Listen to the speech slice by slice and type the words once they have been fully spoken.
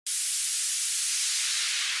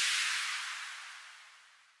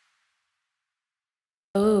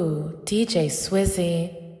DJ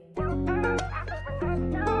Swiizzy.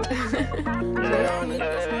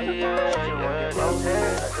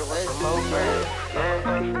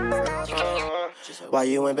 Why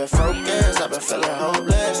you ain't been focused? I've been feeling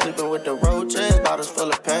hopeless. Sleeping with the roaches, bottles full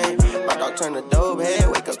of pain. My dog turned a dope head,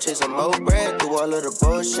 wake up chasing more bread. Do all of the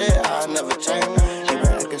bullshit, I'll never change. She been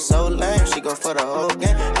acting so lame, she go for the whole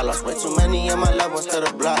game. I lost way too many of my loved ones to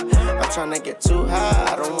the block. I'm tryna get too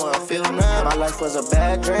high, I don't wanna feel none. My life was a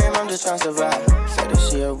bad dream, I'm just tryna survive. Said that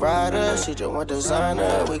she a rider, she just want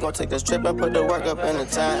designer. We gon' take this trip and put the work up in the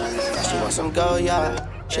time. She want some go, y'all.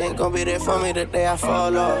 She ain't gon' be there for me the day I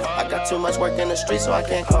fall off. I got too much work in the street, so I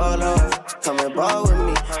can't call off. Come and ball with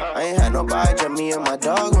me. I ain't had nobody, just me and my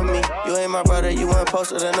dog with me. You ain't my brother, you weren't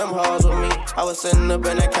posted in them halls with me. I was sitting up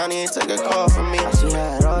in the county, ain't took a call from me. I see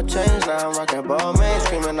how it all changed, now I'm rockin' ball man.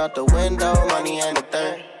 Screaming out the window, money ain't a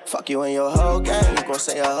thing. Fuck you and your whole gang, you gon'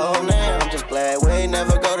 say your whole name. I'm just glad we ain't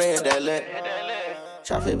never go to hit that lick.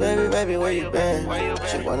 Traffic, baby, where you been?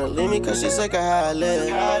 She wanna leave me cause she sick of how I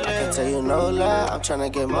live. I can't tell you no lie, I'm tryna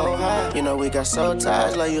get more high. You know we got soul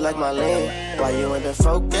ties, love you like my lean. Why you ain't been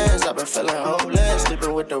focused? I've been feeling hopeless.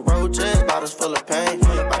 Sleeping with the roaches, bottles full of pain.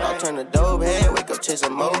 My dog turned a dope head, wake up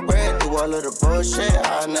chasing more bread. Do all of the bullshit,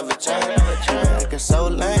 I'll never change. She been acting so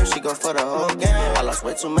lame, she go for the whole game. I lost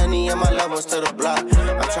way too many of my loved ones to the block.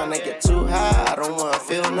 I'm tryna get too high, I don't wanna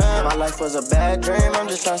feel none. My life was a bad dream, I'm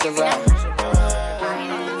just tryna survive.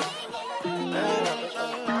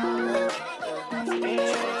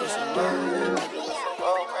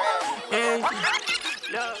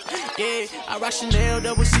 Yeah, I rock Chanel,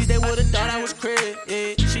 double C's, they would've thought I was crib.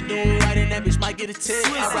 Yeah, she doing right and that bitch might get a tip.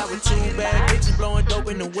 I ride with 2 bad bitches, blowing dope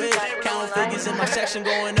in the whip. Count figures in my section,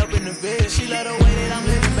 going up in the vid. She love the way that I'm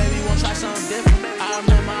living, baby, won't try something different. I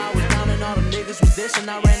remember I was down and all them niggas was dissing.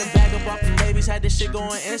 I ran the bag up off the babies, had this shit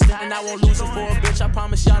going instant. And I won't lose it for a bitch, I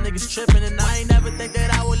promise y'all niggas tripping. And I ain't never think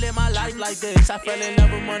that I would live my life like this. I fell in love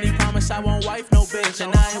with money, promise I won't wife no bitch.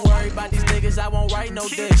 And I ain't worried about these niggas, I won't write no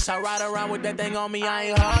diss. I ride around with that thing on me, I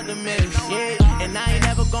ain't hard to miss. Yeah, and I ain't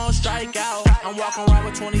never gon' strike out. I'm walking around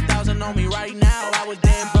with 20,000 on me right now. I was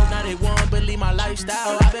damn broke, now they won't believe my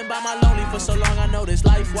lifestyle. I've been by my lonely for so long, I know this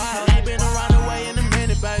life wild. Ain't been around the way in a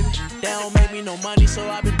minute, baby. They don't make me no money, so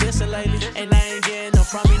I've been dissing lately. And I ain't getting no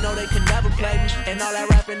from me, no they can never play me. And all that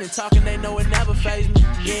rapping and talking, they know it never fazed me.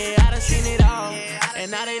 Yeah, I done seen it all, and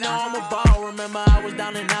now they know I'm a ball. Remember I was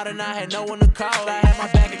down and out and I had no one to call. I had my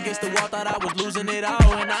back against the wall, thought I was losing it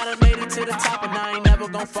all. And I done made it to the top and I ain't never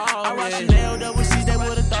gon' fall. I rock Chanel, double C's, they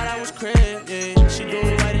would've thought I was crib. Yeah, she do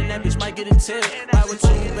it right and that bitch might get a tip. Ride with 2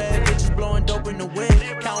 bad bitches, blowing dope in the whip.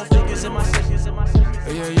 Count figures in my seconds. Yeah.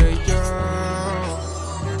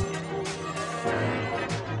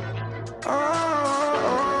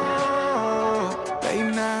 Oh,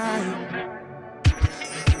 late night.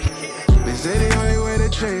 They say the only way to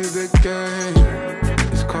change the game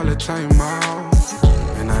is call a timeout.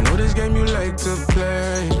 And I know this game you like to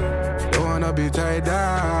play. Don't wanna be tied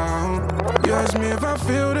down. You ask me if I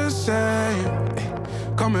feel the same.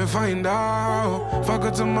 Come and find out. Fuck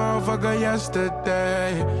her tomorrow, fuck her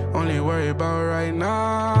yesterday. Only worry about right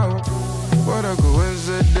now. What a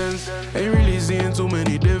coincidence. Ain't really seeing too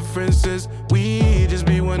many differences. We just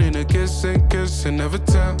be wanting to kiss and never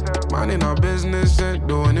tell. Minding our business and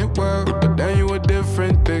doing it well. But then you a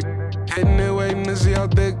different thing. Hitting it, waiting to see how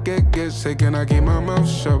thick it gets. Say, can I keep my mouth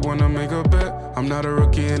shut? Wanna make a bet? I'm not a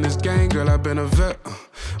rookie in this game, girl, I've been a vet.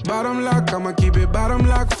 Bottom lock, I'ma keep it bottom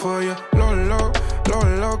lock for you.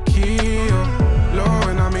 Low key, low,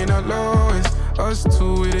 and I mean the lowest. Us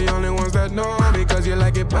two, we the only ones that know. Because you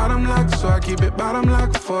like it bottom lock, so I keep it bottom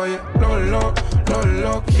lock for you.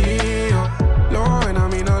 Low key, low, and I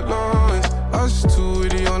mean the lowest. Us two, we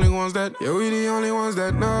the only ones that, yeah, we the only ones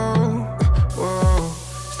that know. Whoa.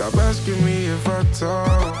 Stop asking me if I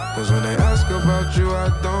talk, cause when they ask about you, I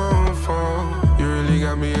don't fall. You really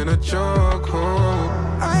got me in a chokehold.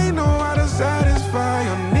 I know how to satisfy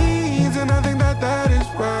your needs, and I think that is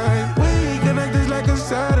right. We connected like a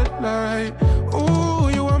satellite. Ooh,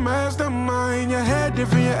 you a mastermind. Your head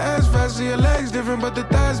different, your ass faster, your legs different, but the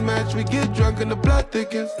thighs match. We get drunk and the plot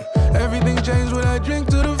thickens. Everything changed when I drink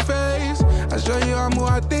to the face. I show you I'm who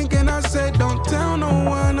I think and I say, don't tell no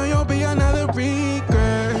one or you'll be another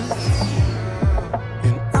regret.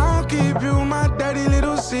 And I'll keep you my dirty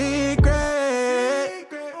little secret.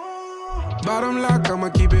 Bottom lock, I'ma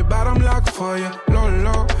keep it bottom lock for you.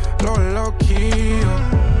 Low key,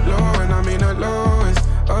 low, and I mean the lowest.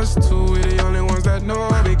 Us two, we the only ones that know.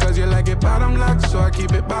 Because you like it bottom lock, so I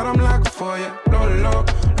keep it bottom lock for you. Low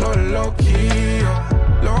key,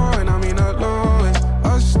 low, and I mean the lowest.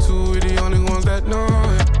 Us two, we the only ones that know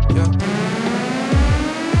it, yeah.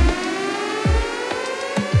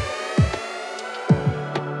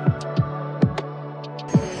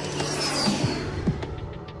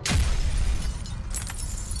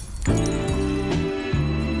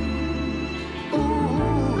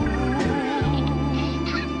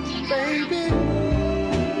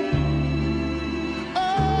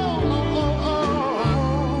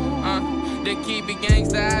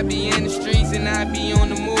 gangsta, I be in the streets and I be on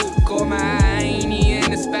the move. Call my eye, I ain't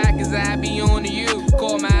in the spot, cause I be on the you.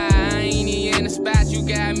 Call my eye, I ain't in the spot, you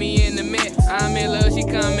got me in the mix. I'm in love, she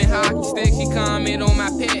coming hockey stick, she coming on my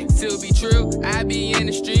pick. To be true, I be in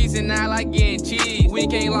the streets and I like getting cheese. We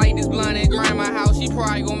can't light this blunt at grandma's house, she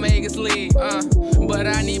probably gon' make us leave. But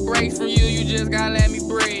I need breaks from you, you just gotta let me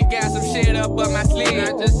breathe. Got some shit up my sleeve,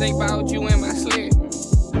 I just think about you in my sleep.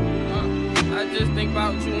 I just think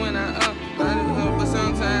about you when I up. But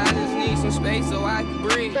sometimes I just need some space so I can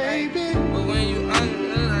breathe. Baby. But when you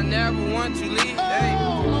under, I never want you leave.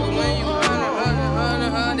 But when you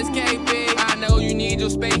under, this can't be. I know you need your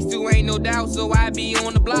space too, ain't no doubt, so I be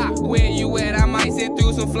on the block. Where you at? I might sit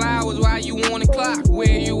through some flowers while you on the clock.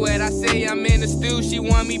 Where you at? I say I'm in the stew, she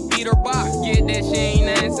want me beat her box. Get that she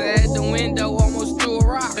ain't answer at the window, almost threw a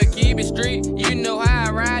rock. To keep it street, you know how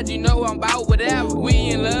I ride, you know I'm about whatever.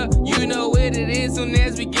 We in love, you know what it is soon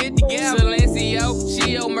as we get together. Silencio,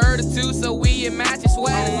 she your murder too, so we in matching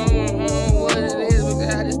sweaters. What it is,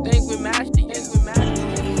 because I just think we matched it.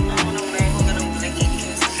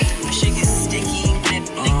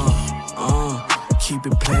 Keep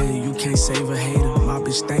it playing, you can't save a hater. My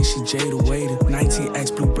bitch thinks she Jada Waiter.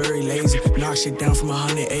 19X blueberry laser, knock shit down from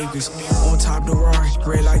 100 acres. On top the Rari,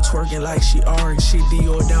 red light twerking like she Ari. She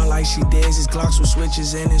Dior down like she Dez. His Glocks with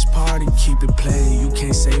switches in his party. Keep it playing, you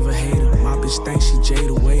can't save a hater. My bitch thinks she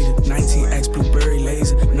Jada Waiter. 19X blueberry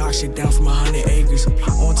laser, knock shit down from 100 acres.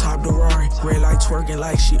 On top the Rari, red light twerking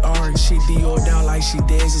like she Ari. She Dior down like she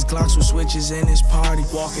Dez. His Glocks with switches in his party.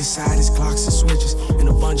 Walk inside his Glocks and switches, and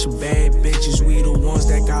a bunch of bad bitches. We the ones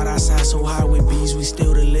that got outside so high with bees, we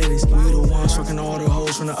still the littest. We the ones fucking all the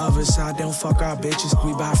hoes from the other side, they don't fuck our bitches.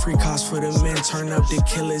 We buy free costs for the men, turn up the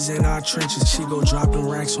killers in our trenches. She go drop them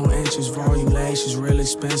racks on inches, volume lashes real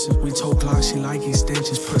expensive. We told Glock she like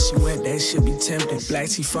extensions, pussy wet, that shit be tempting. Black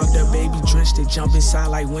tea fucked up, baby drenched it, jump inside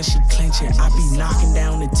like when she clenching. I be knocking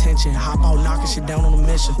down the tension, hop out knocking shit down on a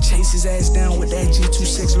mission. Chase his ass down with that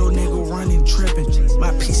G26, little nigga running, tripping.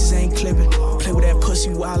 My pieces ain't clipping, play with that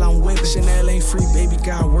pussy while I'm whipping. Chanel ain't free, baby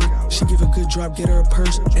got work. She give a good drop, get her a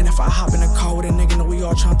purse. And if I hop in a car with a nigga, know we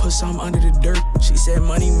all tryna put something under the dirt. She said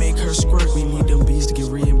money make her squirt, we need them bees to get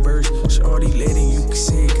reimbursed. Shorty letting you can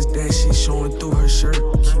see it, cause that shit showing through her shirt.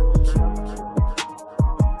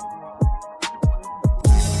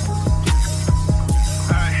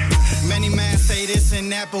 This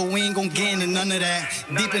and that, but we ain't gon' get into none of that.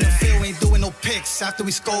 Deep in the field, we ain't doing no picks. After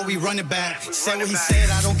we score, we run it back. Say what he said,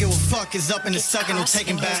 I don't give a fuck. It's up in the second, no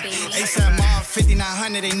taking back. ASAP Mob,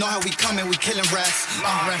 5900, they know how we coming, we killing rats.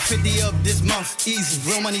 Ran 50 up this month, easy.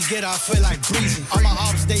 Real money get out, feel like breezy. All my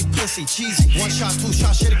ops, they pussy, cheesy. One shot, two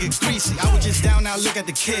shots, shit'll get greasy. I was just down, now look at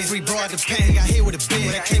the kids. We brought the pen, got hit with a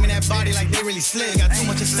bid. That came in that body like they really slid. Got too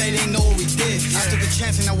much to say, they know what we did. I took a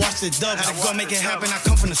chance and I watched it double. Had to go make it happen, I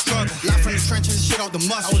come from the struggle. Life from the trenches, shit off the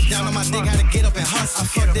must. I was down on my dick, had to get up and hustle. I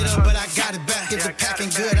fucked it up, but I got it back. If the packing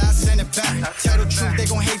good, I send it back. Tell the truth, they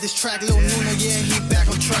gon' hate this track. Lil Nuno, yeah, he back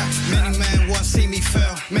on track. Many man want see me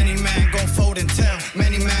fail. Many man gon' fold and tell.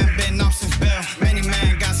 Many man been off since Bell. Many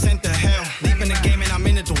man got sent to hell. Deep in the game and I'm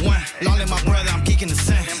in it to win. Long live my brother, I'm geeking the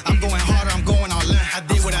sin. I'm going harder, I'm going all in. I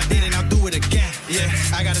did what I did and I'll do it again. Yeah,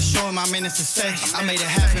 I gotta show him my minutes to say. I made it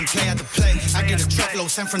happen, play at the play. I get a truckload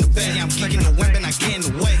sent from the bay. I'm geeking the whip and I get in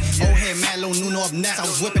the way. Old head mad, Lil Nuno up next. I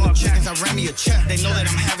was whipping the chickens, I ran me a check. They know that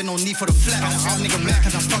I'm having no need for the flex. All nigga mad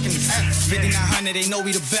cause I'm fucking his ass. 5900, they know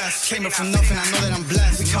we the best. Came up from nothing, I know that I'm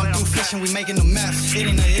blessed. We come through fishing, we making a mess. It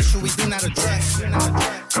ain't an issue, we do not address.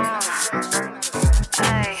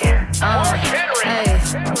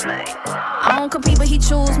 I don't compete, but he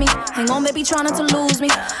choose me. Hang on, baby, try not to lose me.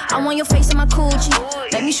 I want your face in my coochie.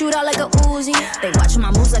 Let me shoot out like a Uzi. They watching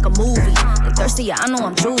my moves like a movie. They thirsty, yeah, I know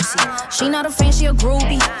I'm juicy. She not a fan, she a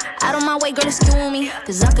groupie. Out of my way, girl, excuse me.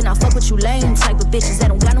 Cause I cannot fuck with you lame type of bitches that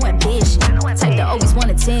don't got no ambition. Type that always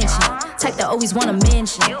want attention. Type that always wanna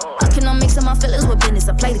mention. I cannot mix up my feelings with business.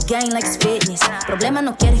 I play the game like it's fitness. Problema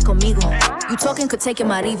no quieres conmigo. You talking could take it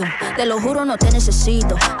marido. Te lo juro, no te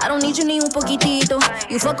necesito. I don't need you ni un poquitito.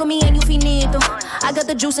 You fuck with me and you finito. I got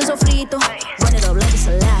the juice and so frito. Run it up like it's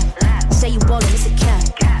a lap. Say you ballin', it's a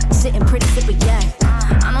cap. Sitting pretty, sip a yak.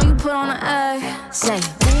 I know you put on an act. Say,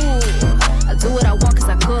 ooh, I do what I want cause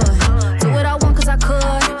I could. Do what I want cause I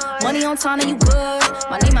could. Money on time and you good.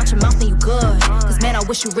 My name out your mouth and you good. Cause man, I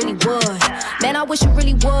wish you really would. Man, I wish you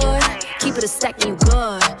really would. Keep it a stack and you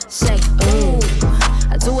good. Say, ooh,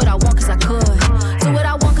 I do what I want cause I could. Do what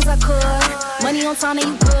I want cause I could. Money on time and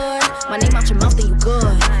you good. My name out your mouth and you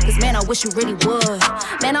good. Cause man, I wish you really would.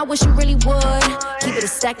 Man, I wish you really would. Keep it a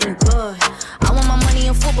stack and you good. I want my money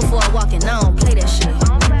in full before I walk in. I don't play that shit.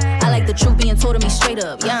 I like like the truth being told to me straight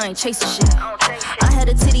up. Yeah, I ain't chasing shit. I had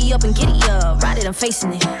a titty up and giddy up, ride it, I'm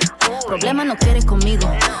facing it. Problema no quieres conmigo.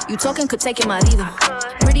 You talking could take it marido.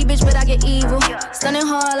 Pretty bitch, but I get evil. Stunning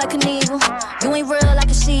hard like an eagle. You ain't real like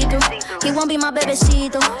a she-do. He won't be my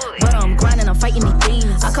bebecito. But I'm grinding, I'm fighting these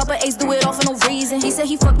demons. A couple A's do it all for no reason. He said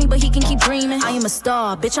he fucked me, but he can keep dreaming. I am a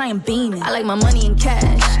star, bitch, I am beaming. I like my money in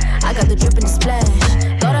cash. I got the drip and the splash.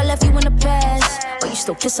 Thought I left you in the past, but you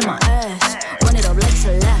still kissing my ass. Run it up like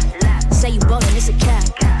Salah. Say you ballin', it's a cap.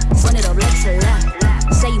 Run it up like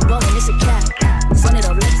Salah. Say you ballin', it's a cap. Run it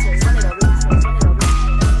up like Salah.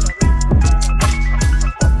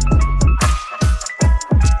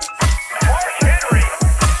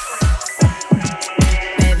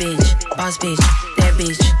 Boss bitch, that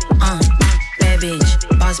bitch, bad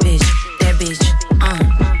bitch, boss bitch, that bitch,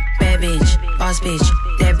 bad bitch, boss bitch,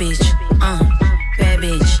 that bitch, bad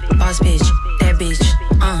bitch, boss bitch, that bitch,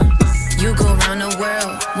 You go around the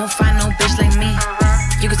world, won't find no bitch like me.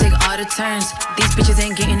 You can take all the turns, these bitches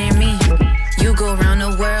ain't getting in me. You go around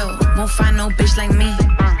the world, won't find no bitch like me.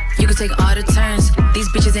 You can take all the turns, these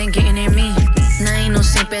bitches ain't getting in me. Nah, I ain't no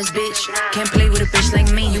simp ass bitch, can't play with a bitch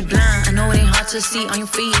like me. You blind, I know it ain't hard to see on your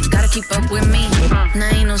feet, gotta keep up with me. Nah,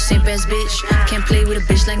 I ain't no simp ass bitch, can't play with a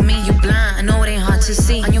bitch like me. You blind, I know it ain't hard to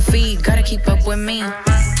see on your feet, gotta keep up with me.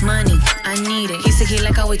 Money, I need it. He said he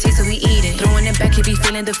like how it tastes, so we eat it. Throwing it back, he be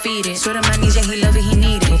feeling defeated. Swear to my knees, yeah, he love it, he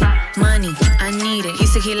need it. Money, I need it. He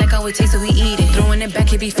said he like how it tastes, so we eat it. Throwing it back,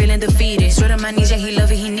 he be feeling defeated. Swear to my knees, yeah, he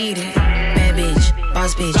love it, he need it. Bad bitch,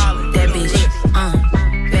 boss bitch, that bitch,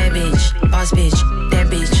 bad bitch, boss bitch, that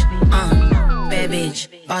bitch, bad bitch,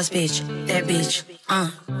 boss bitch, that bitch,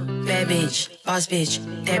 bad bitch, boss bitch,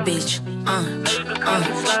 that bitch,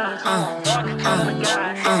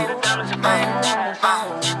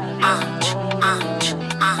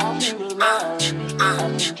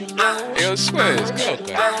 Yo, Swiizzy,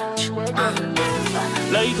 go.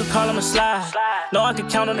 Love, you could call him a slide. No, I could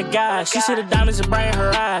count on the guys. She see the diamonds and bright in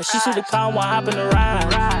her eyes. She see the car and want hop in the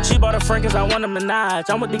ride. She bought a friend cause I want a Minaj.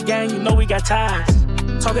 I'm with the gang, you know we got ties.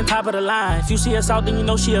 Talking top of the line. If you see us out, then you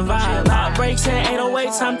know she a vibe. Heartbreaks and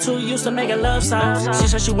 808s, I'm too used to making love sounds. She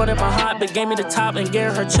said she wanted my heart, but gave me the top and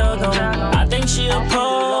gave her chug on. I think she a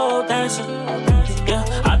pole dancer. Yeah,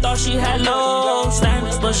 I thought she had low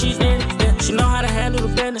standards, but she didn't. Yeah, she know how to handle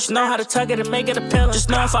the business. She know how to tug it and make it a pillar. Just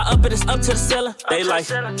know if I up it, it's up to the ceiling. They like,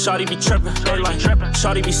 shawty be trippin'. They like,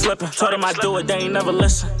 shawty be slippin'. Told them I do it, they ain't never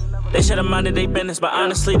listen. They should've minded their business, but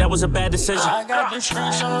honestly, that was a bad decision. I got the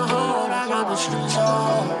streets on hold, I got the streets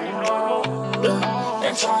on hold. Yeah,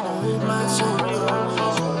 they tryna read my soul.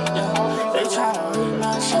 Yeah, they tryna read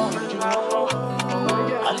my soul.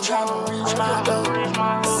 I'm tryna reach my goal.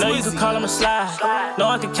 No, you could call him a slide. No,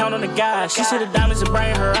 I could count on the guys. She see the diamonds and bright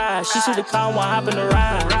in her eyes. She see the car and want hop in the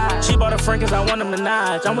ride. She bought a friend cause I want a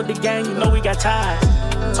Minaj. I'm with the gang, you know we got ties.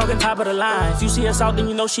 Talking top of the line. If you see us out, then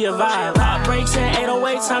you know she a vibe. Heartbreaks and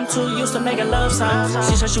 808s, I'm too used to making love sounds.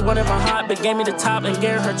 She said she wanted my heart, but gave me the top and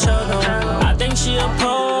gave her chug on. I think she a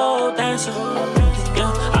pole dancer.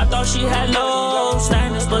 Yeah, I thought she had low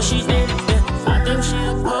standards, but she didn't. Yeah, I think she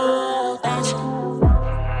a pole dancer.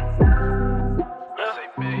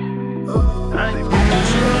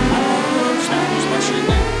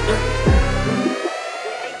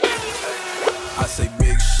 I say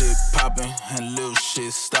big shit poppin' and little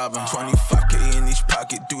shit stoppin'. 25K in each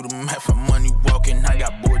pocket, do the math for money walking. I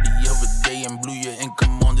got bored the other day and blew your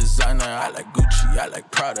income on designer. I like Gucci, I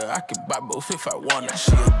like Prada, I could buy both if I wanted.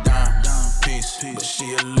 She a dime piece, but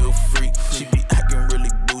she a little freak. She be acting really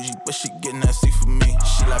bougie, but she get nasty for me.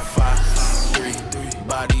 She like 5'3",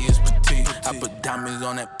 body is petite. I put diamonds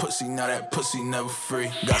on that pussy, now that pussy never free.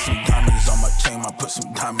 Got some diamonds on my chain, I put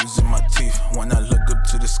some diamonds in my teeth. When I look up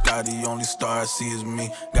to the sky, the only star I see is me.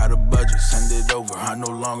 Got a budget, send it over, I no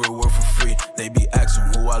longer work for free. They be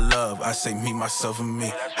asking who I love, I say me, myself, and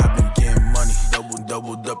me. I've been getting money,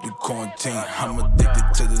 doubled up the quarantine. I'm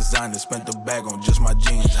addicted to designer, spent the bag on just my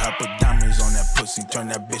jeans. I put diamonds on that pussy, turn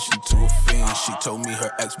that bitch into a fiend. She told me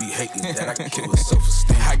her ex be hating, that I can kill her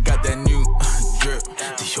self-esteem. I got that new drip,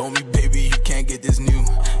 the homie baby, you can't get this new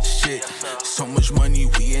shit. So much money,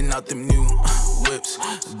 we ain't out them new whips.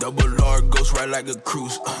 Double R goes right like a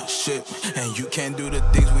cruise ship. And you can't do the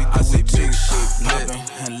things we do. I say big shit poppin'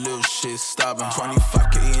 and little shit stoppin'.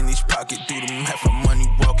 25K in each pocket, do the math for money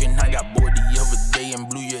walking. I got bored the other day and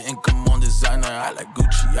blew your income on designer. I like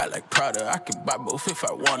Gucci, I like Prada, I could buy both if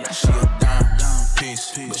I wanted. She a dime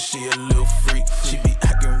piece, but she a little freak. She be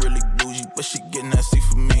acting really bougie, but she get nasty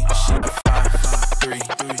for me. She a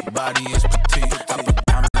 5'3", body is petite. I put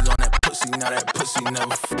diamonds on that pussy, now that pussy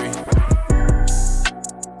never free.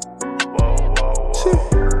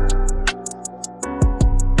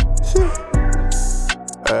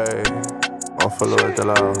 este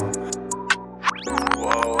lado.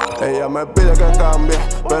 Ella me pide que cambie,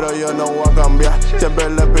 pero yo no voy a cambiar. Siempre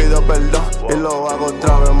le pido perdón y lo hago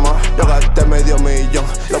otra vez más. Yo gasté medio millón,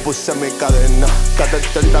 lo puse en mi cadena.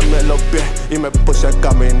 Cateté también los pies y me puse a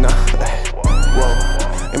caminar.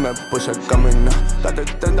 Wow, y me puse a caminar.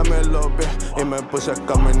 Cateté también los pies y me puse a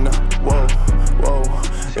caminar. Wow, wow,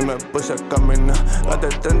 y me puse a caminar.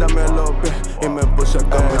 Cateté también los pies y me puse a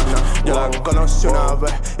caminar. Yo la conocí una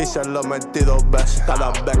vez y se lo metí 2 veces.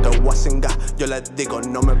 Cada vez que voy a cingar, yo le digo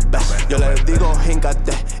no me ves. Yo le digo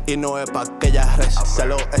híncate y no es pa' que ella reza. Se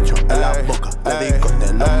lo echo en la boca, le digo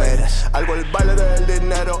te lo mereces. Algo el baile del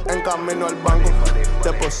dinero en camino al banco.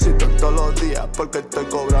 Deposito todos los días porque estoy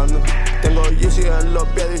cobrando. Tengo Yeezy en los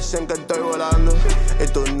pies, dicen que estoy volando. Y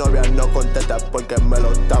tu novia no contesta porque me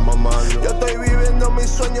lo está mamando. Yo estoy viviendo mis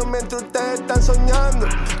sueños mientras ustedes están soñando.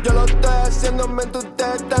 Yo lo estoy haciendo mientras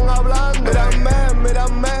ustedes están hablando. Mírame,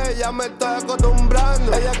 mírame, ya me estoy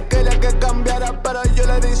acostumbrando. Ella quería que cambiara, pero yo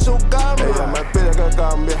le di su cambio. Ella me pide que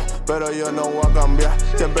cambie, pero yo no voy a cambiar.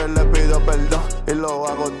 Siempre le pido perdón y lo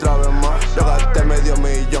hago otra vez más. Yo gasté medio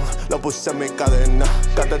millón, lo puse en mi cadena.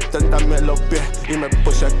 Cateté también los pies y me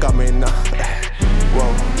puse a caminar.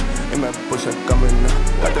 Wow, y me puse a caminar.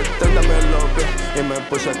 Cateté también los pies y me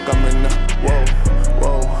puse a caminar. Wow,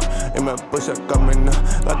 wow, y me puse a caminar.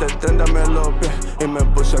 Cateté también los pies y me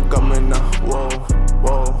puse a caminar. Wow,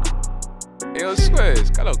 wow. Yo,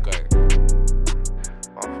 Swiizzy, ¿qué lo que hay?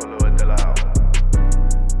 Vamos a follow este lado.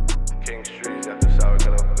 King Street, ya tú sabes que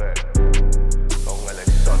lo ve. Con el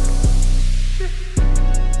exótico.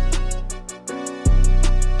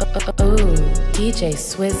 Oh, DJ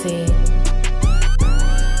Swiizzy.